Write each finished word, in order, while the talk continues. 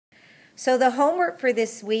So the homework for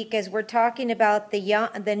this week, as we're talking about the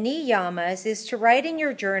niyamas, is to write in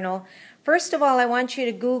your journal. First of all, I want you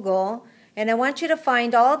to Google, and I want you to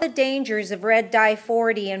find all the dangers of red dye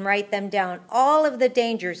 40 and write them down. All of the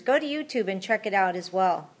dangers. Go to YouTube and check it out as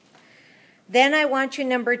well. Then I want you,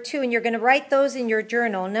 number 2, and you're going to write those in your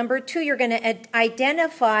journal. Number 2, you're going to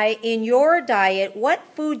identify in your diet what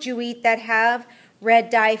foods you eat that have red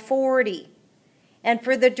dye 40. And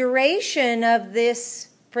for the duration of this,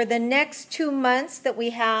 for the next 2 months that we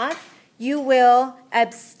have, you will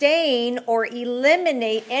abstain or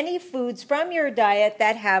eliminate any foods from your diet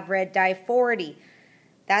that have red dye 40.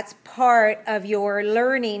 That's part of your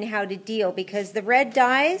learning how to deal, because the red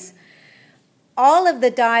dyes, all of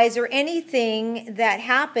the dyes or anything that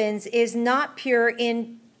happens is not pure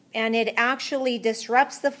and it actually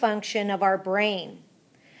disrupts the function of our brain.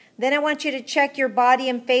 Then I want you to check your body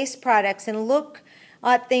and face products and look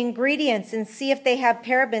at the ingredients and see if they have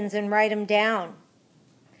parabens and write them down.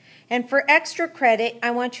 And for extra credit,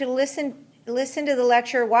 I want you to listen to the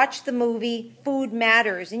lecture, watch the movie Food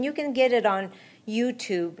Matters, and you can get it on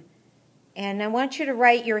YouTube. And I want you to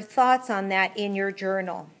write your thoughts on that in your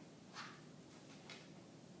journal.